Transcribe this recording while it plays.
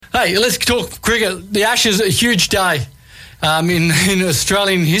Hey, let's talk cricket. The Ashes, a huge day in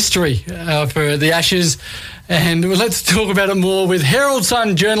Australian history for the Ashes. And let's talk about it more with Herald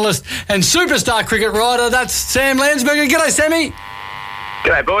Sun journalist and superstar cricket writer. That's Sam Landsberger. G'day, Sammy.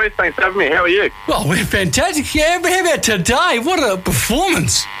 G'day, boys. Thanks for having me. How are you? Well, we're fantastic. Yeah, but how about today? What a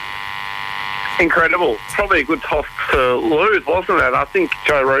performance. Incredible. Probably a good toss to lose, wasn't it? I think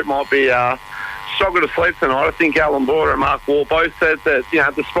Joe Root might be struggling to sleep tonight. I think Landsberger and Mark Waugh both said that,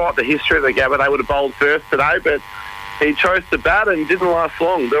 despite the history of the Gabba, they would have bowled first today, but he chose to bat and didn't last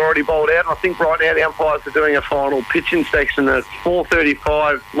long. They're already bowled out. And I think right now the umpires are doing a final pitch inspection at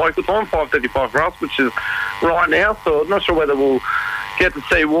 4:35 local time, 5:35 for us, which is right now. So I'm not sure whether we'll get to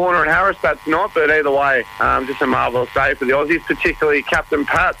see Warner and Harris bat tonight, but either way, just a marvellous day for the Aussies, particularly Captain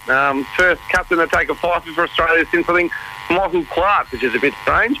Pat. First captain to take a fifer for Australia since, I think, Michael Clark, which is a bit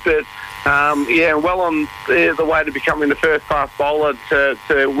strange, but well on the way to becoming the first fast bowler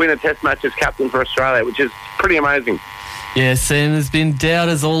to win a test match as captain for Australia, which is pretty amazing. Yeah, Sam, there's been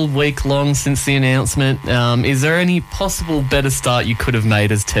doubters all week long since the announcement. Is there any possible better start you could have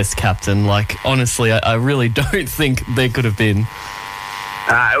made as test captain? Like, honestly, I really don't think there could have been.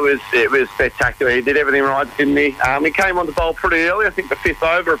 It was spectacular. He did everything right, didn't he? He came on the bowl pretty early, I think the fifth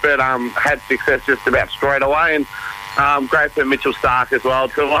over, but had success just about straight away. And great for Mitchell Starc as well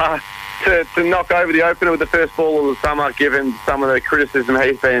to knock over the opener with the first ball of the summer, given some of the criticism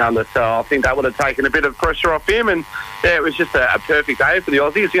he's been under. So I think that would have taken a bit of pressure off him. And yeah, it was just a perfect day for the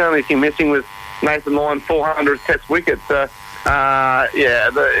Aussies. The only thing missing was Nathan Lyon 400 test wickets. So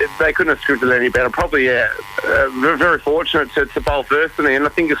they couldn't have scripted any better. Probably, very fortunate to bowl first in the end. I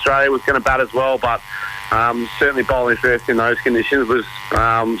think Australia was going to bat as well, but certainly bowling first in those conditions was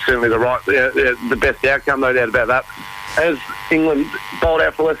certainly the best outcome, no doubt about that. As England bowled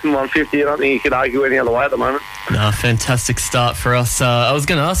out for less than 150, I don't think you could argue any other way at the moment. No, fantastic start for us. I was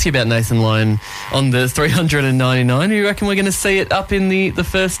going to ask you about Nathan Lyon on the 399. Do you reckon we're going to see it up in the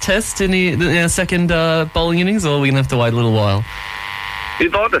first test in our second bowling innings, or are we going to have to wait a little while?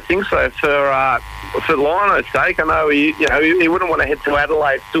 You'd like to think so for Lion's sake. I know he wouldn't want to head to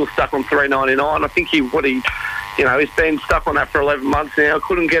Adelaide still stuck on 399. I think he's been stuck on that for 11 months now.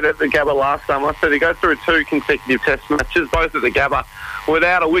 Couldn't get it at the Gabba last summer. So to go through two consecutive test matches, both at the Gabba,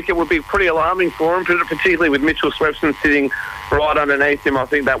 without a wicket would be pretty alarming for him, particularly with Mitchell Swepson sitting right underneath him. I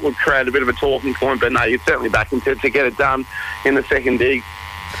think that would create a bit of a talking point. But no, you're certainly back into to get it done in the second dig.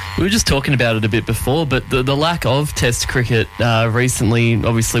 We were just talking about it a bit before, but the lack of test cricket recently,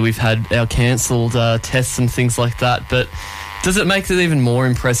 obviously we've had our cancelled tests and things like that, but does it make it even more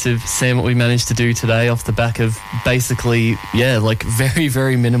impressive, Sam, what we managed to do today off the back of basically, very,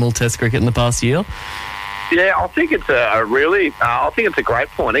 very minimal test cricket in the past year? Yeah, I think it's a great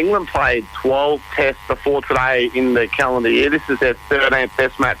point. England played 12 tests before today in the calendar year. This is their 13th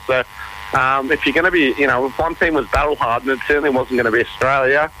test match. So if you're going to be, if one team was battle hardened, it certainly wasn't going to be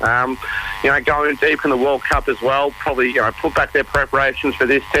Australia. Going deep in the World Cup as well, probably, put back their preparations for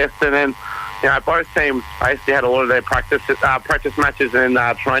this test, and then both teams basically had a lot of their practice matches and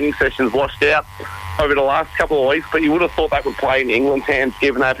training sessions washed out over the last couple of weeks, but you would have thought that would play in England's hands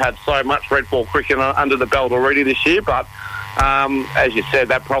given they've had so much red ball cricket under the belt already this year. But as you said,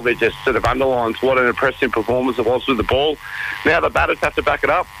 that probably just sort of underlines what an impressive performance it was with the ball. Now the batters have to back it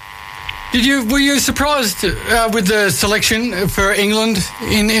up. Were you surprised with the selection for England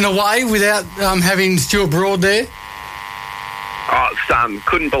in a way without having Stuart Broad there? Oh, son,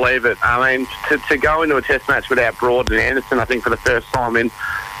 couldn't believe it. I mean, to go into a test match without Broad and Anderson, I think for the first time in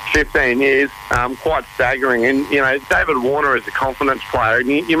 15 years, quite staggering. And, David Warner is a confidence player. And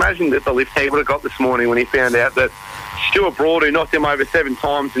you imagine that the lift he would have got this morning when he found out that Stuart Broad, who knocked him over 7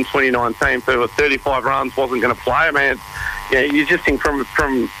 times in 2019 for 35 runs, wasn't going to play. I mean, you just think from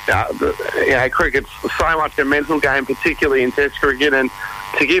cricket's so much a mental game, particularly in test cricket, and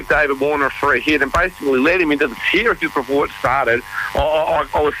to give David Warner a free hit and basically let him into the tier before it started, I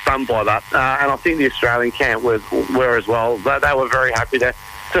was stunned by that. And I think the Australian camp were as well. They were very happy to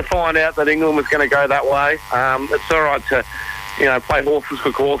find out that England was going to go that way. It's all right to play horses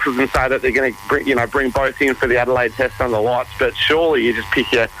for courses and say that they're going to bring both in for the Adelaide Test under lights, but surely you just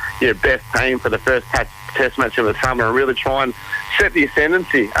pick your best team for the first test match of the summer and really try and set the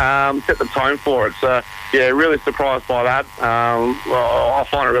ascendancy, set the tone for it. So, really surprised by that. I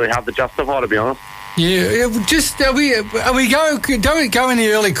find it really hard to justify, to be honest. Yeah, don't we go in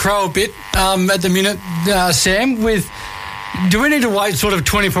the early crow a bit at the minute, Sam, do we need to wait sort of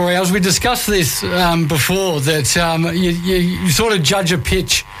 24 hours? We discussed this before, that you sort of judge a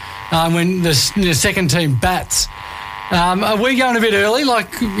pitch when the second team bats. Are we going a bit early?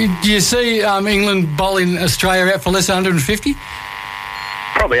 Do you see England bowling Australia out for less than 150?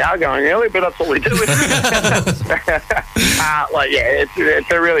 probably are going early, but that's what we do. It's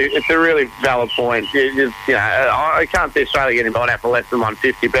a really valid point. I can't see Australia getting bowled out for less than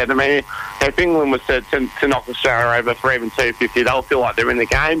 150. But I mean, if England was to knock Australia over for even 250, they'll feel like they're in the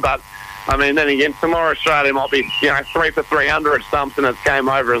game. But I mean, then again, tomorrow Australia might be 3 for 300 at stumps and it's game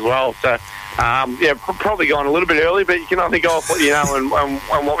over as well. So. Probably going a little bit early, but you can only go off what you know, and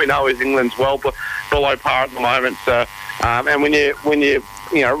what we know is England's well below par at the moment. So, and when you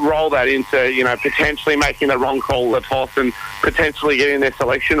roll that into potentially making the wrong call at the toss and potentially getting their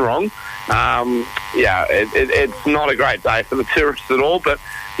selection wrong, it's not a great day for the tourists at all. But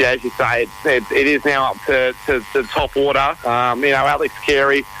yeah, as you say, it is now up to the top order. Alex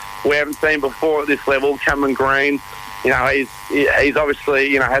Carey, we haven't seen before at this level. Cameron Green. He's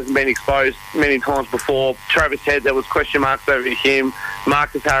obviously, hasn't been exposed many times before. Travis Head, there was question marks over him.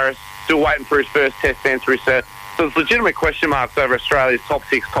 Marcus Harris, still waiting for his first test century. So there's legitimate question marks over Australia's top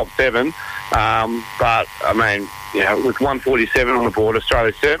 6, top 7. But, I mean, with 147 on the board,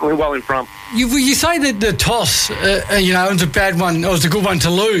 Australia's certainly well in front. You say that the toss, was a bad one, or was a good one to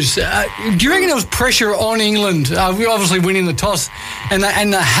lose. Do you reckon there was pressure on England, obviously winning the toss, and they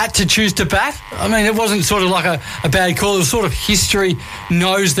had to choose to bat? I mean, it wasn't sort of like a bad call. It was sort of history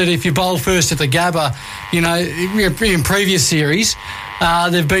knows that if you bowl first at the Gabba, in previous series,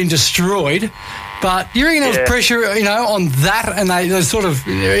 they've been destroyed. But do you reckon there was pressure, on that, and they're sort of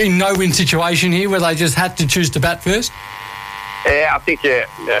in no-win situation here where they just had to choose to bat first? Yeah, I think you're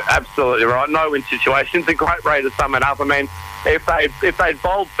absolutely right. No-win situation's a great way to sum it up. I mean, if they'd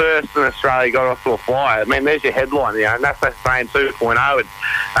bowled first and Australia got off to a flyer, I mean, there's your headline, and that's the same 2.0.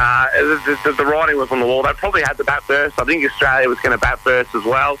 The writing was on the wall. They probably had to bat first. I think Australia was going to bat first as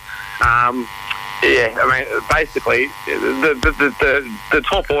well. Basically, the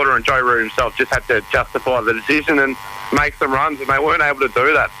top order and Joe Root himself just had to justify the decision and make some runs, and they weren't able to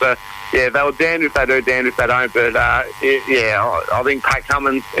do that. So, they were damned if they do, damned if they don't. But, I think Pat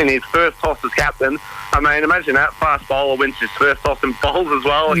Cummins, in his first toss as captain, I mean, imagine that, fast bowler wins his first toss and bowls as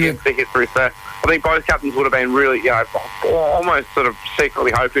well against the history. So I think both captains would have been really, almost sort of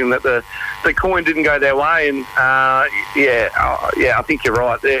secretly hoping that the coin didn't go their way. And, I think you're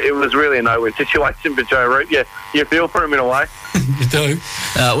right. It was really a no-win situation for Joe Root. Yeah, you feel for him in a way. You do.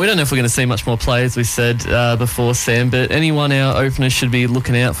 We don't know if we're going to see much more play, as we said before, Sam, but anyone our openers should be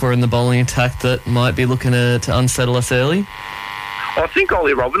looking out for in the bowling attack that might be looking to unsettle us early? Well, I think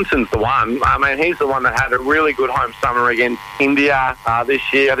Ollie Robinson's the one. I mean, he's the one that had a really good home summer against India this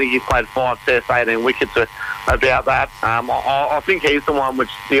year. I think he's played 5 tests, 18 wickets about that. I think he's the one which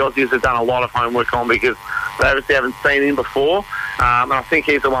the Aussies have done a lot of homework on because they obviously haven't seen him before. And I think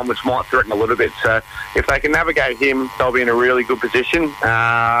he's the one which might threaten a little bit. So if they can navigate him, they'll be in a really good position.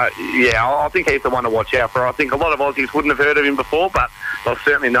 I think he's the one to watch out for. I think a lot of Aussies wouldn't have heard of him before, but they'll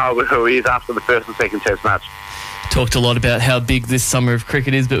certainly know who he is after the first and second test match. Talked a lot about how big this summer of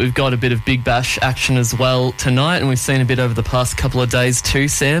cricket is, but we've got a bit of Big Bash action as well tonight, and we've seen a bit over the past couple of days too,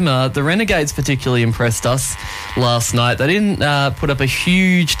 Sam. The Renegades particularly impressed us last night. They didn't put up a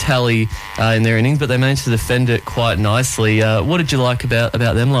huge tally in their innings, but they managed to defend it quite nicely. What did you like about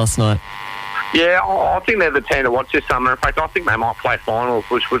them last night? Yeah, I think they're the team to watch this summer. In fact, I think they might play finals,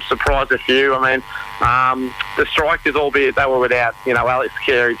 which would surprise a few. I mean, the strikers, albeit they were without, Alex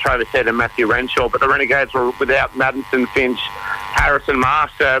Carey, Travis Head and Matthew Renshaw, but the Renegades were without Maddinson, Finch, Harris and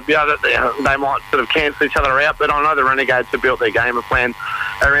Marsh. They might sort of cancel each other out, but I know the Renegades have built their game plan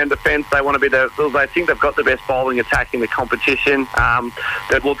around defence. They want to be they think they've got the best bowling attack in the competition.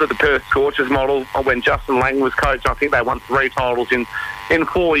 They've looked at the Perth Scorchers model when Justin Lang was coach. I think they won 3 titles in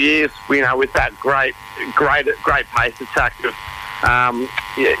 4 years, with that great pace attack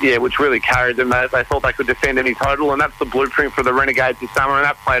which really carried them. They thought they could defend any total, and that's the blueprint for the Renegades this summer, and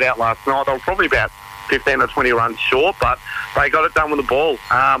that played out last night. They were probably about 15 or 20 runs short, but they got it done with the ball.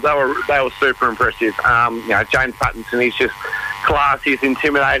 They were super impressive. James Pattinson, he's just class, he's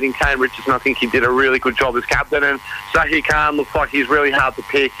intimidating. Kane Richardson, I think he did a really good job as captain, and Zahir Khan looks like he's really hard to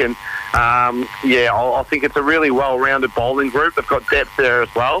pick, and I think it's a really well-rounded bowling group. They've got depth there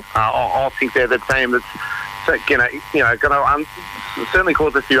as well. I think they're the team that's going to certainly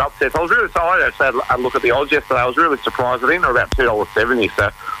cause a few upsets. I was really excited. I had a look at the odds yesterday. I was really surprised. I think they're about $2.70,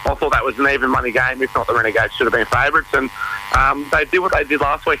 so I thought that was an even money game. If not, the Renegades should have been favourites, and they did what they did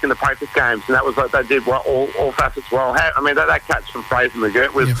last week in the practice games, and that was like they did all facets well. That catch from Fraser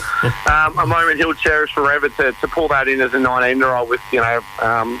McGirt was a moment he'll cherish forever to pull that in as a 19-year-old with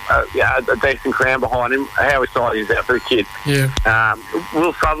a decent crown behind him. How excited is that for the kid?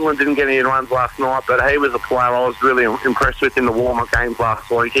 Will Sutherland didn't get any runs last night, but he was a player I was really impressed with in the warm-up games last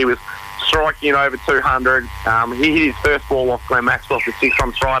week. He was striking in over 200. He hit his first ball off Glenn Maxwell for 6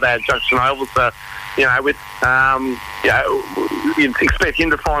 on Friday at Junction Oval. So, with you'd expect him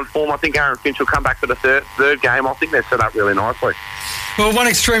to find form. I think Aaron Finch will come back for the third game. I think they're set up really nicely. Well, one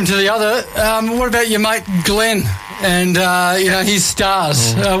extreme to the other. What about your mate Glenn and his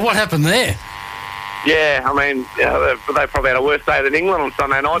Stars? What happened there? Yeah, I mean, they probably had a worse day than England on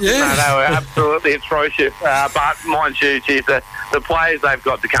Sunday night. Yeah. They were absolutely atrocious. But mind you, geez, the players they've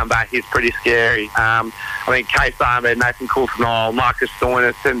got to come back is pretty scary. I mean, Case Ahmed, Nathan Coulter-Nile, Marcus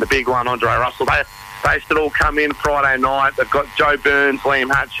Stoinis, and the big one, Andre Russell. They should all come in Friday night. They've got Joe Burns,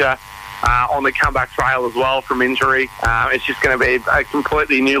 Liam Hatcher on the comeback trail as well from injury. It's just going to be a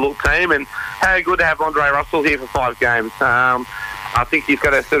completely new look team, and how good to have Andre Russell here for 5 games. I think he's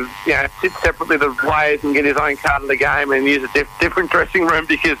got to sort of, sit separately to the players and get his own card of the game and use a different dressing room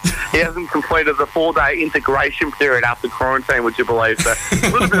because he hasn't completed the 4-day integration period after quarantine, would you believe? So a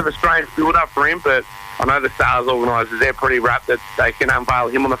little bit of a strange build-up for him, but I know the Stars organisers, they're pretty rapt that they can unveil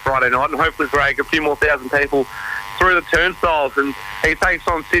him on the Friday night and hopefully drag a few more thousand people through the turnstiles. And he takes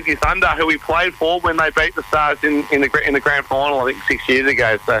on Sydney Thunder, who he played for when they beat the Stars in the grand final, I think 6 years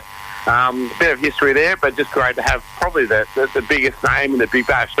ago. So a bit of history there, but just great to have probably the biggest name in the Big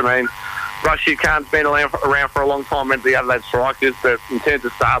Bash. I mean, Rashid Khan's been around for a long time at the Adelaide Strikers, but in terms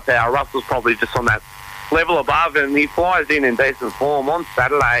of star power, Russell's probably just on that level above, and he flies in decent form. On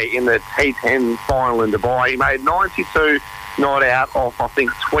Saturday in the T10 final in Dubai, he made 92 not out off, I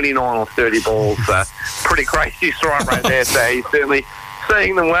think, 29 or 30 balls. Pretty crazy strike rate there, so he's certainly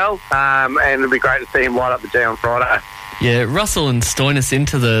seeing them well, and it'll be great to see him light up the G on Friday. Yeah, Russell and Stoinis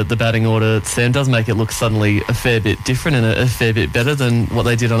into the batting order, Sam, does make it look suddenly a fair bit different and a fair bit better than what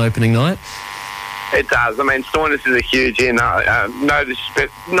they did on opening night. It does. I mean, Stoinis is a huge in. No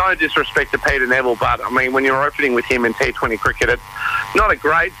disrespect to Peter Neville, but, I mean, when you're opening with him in T20 cricket, it's not a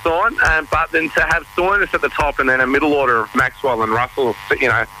great sign. But then to have Stoinis at the top and then a middle order of Maxwell and Russell,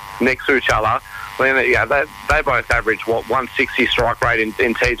 next to each other, then, they both average, 160 strike rate in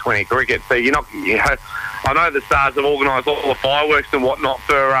T20 cricket. So you're not... I know the Stars have organised all the fireworks and whatnot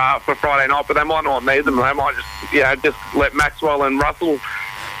for Friday night, but they might not need them. They might just let Maxwell and Russell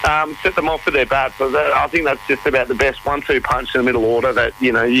set them off with their bats. So I think that's just about the best 1-2 punch in the middle order that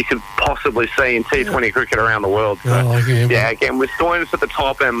you could possibly see in T20 cricket around the world. So, again, with Stoinis at the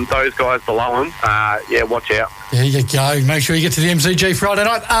top and those guys below him, watch out. There you go. Make sure you get to the MCG Friday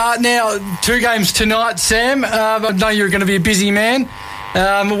night. Now, 2 games tonight, Sam. I know you're going to be a busy man.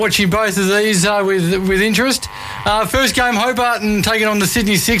 Watching both of these with interest. First game, Hobart and taking on the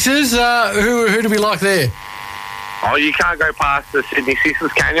Sydney Sixers. Who do we like there? Oh, you can't go past the Sydney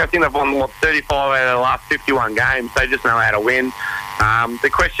Sixers, can you? I think they've won 35 out of the last 51 games. They just know how to win. The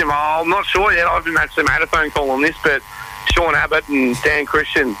question, I'm not sure yet. I haven't actually made a phone call on this, but Sean Abbott and Dan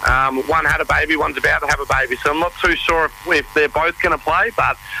Christian, one had a baby, one's about to have a baby. So I'm not too sure if they're both going to play,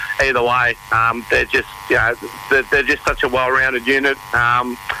 but either way, they're just such a well-rounded unit.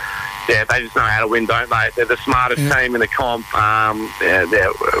 They just know how to win, don't they? They're the smartest team in the comp.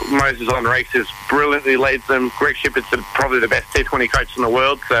 Moses Enriquez brilliantly leads them. Greg Shippett's probably the best T20 coach in the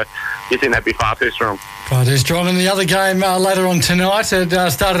world, so you think that'd be far too strong. Far too strong. And the other game later on tonight,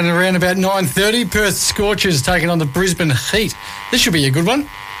 it started around about 9:30. Perth Scorchers taking on the Brisbane Heat. This should be a good one.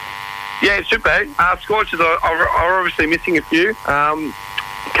 Yeah, it should be. Scorchers are obviously missing a few.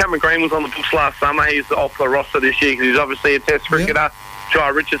 Cameron Green was on the books last summer. He's off the roster this year because he's obviously a test cricketer. Yep. Jai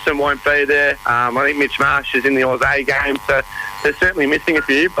Richardson won't be there. I think Mitch Marsh is in the Oz A game, so they're certainly missing a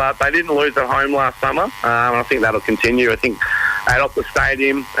few, but they didn't lose at home last summer. I think that'll continue. I think at Optus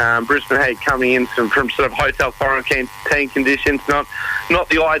Stadium, Brisbane Heat coming in from sort of hotel quarantine conditions, not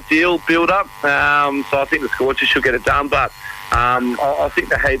the ideal build-up. So I think the Scorchers should get it done, but I think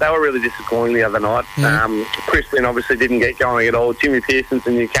the Heat, they were really disappointing the other night. Chris Lynn obviously didn't get going at all. Jimmy Pearson's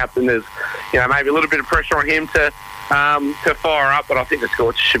the new captain. There's maybe a little bit of pressure on him to fire up, but I think the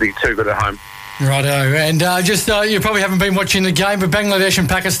Scorchers should be too good at home. Righto, and you probably haven't been watching the game, but Bangladesh and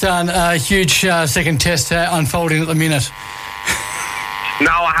Pakistan, a huge second test unfolding at the minute. No,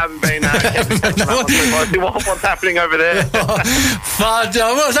 I haven't been. What's happening over there? But it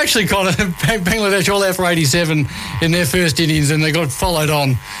was actually kind of Bangladesh all out for 87 in their first innings, and they got followed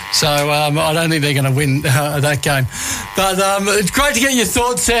on. So I don't think they're going to win that game. But it's great to get your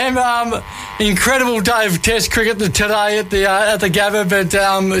thoughts, Sam. Incredible day of Test cricket today at the Gabba, but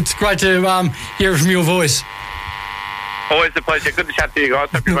it's great to hear from your voice. Always a pleasure. Good to chat to you guys.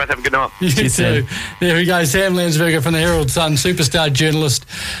 Hope you both have a good night. You Cheers, too. Sam. There we go. Sam Landsberger from the Herald Sun, superstar journalist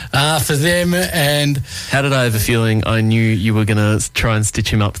for them. And How did I have a feeling I knew you were going to try and stitch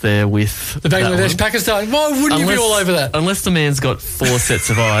him up there with the Bangladesh, Pakistan. Why wouldn't you be all over that? Unless the man's got 4 sets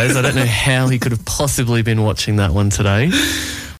of eyes. I don't know how he could have possibly been watching that one today.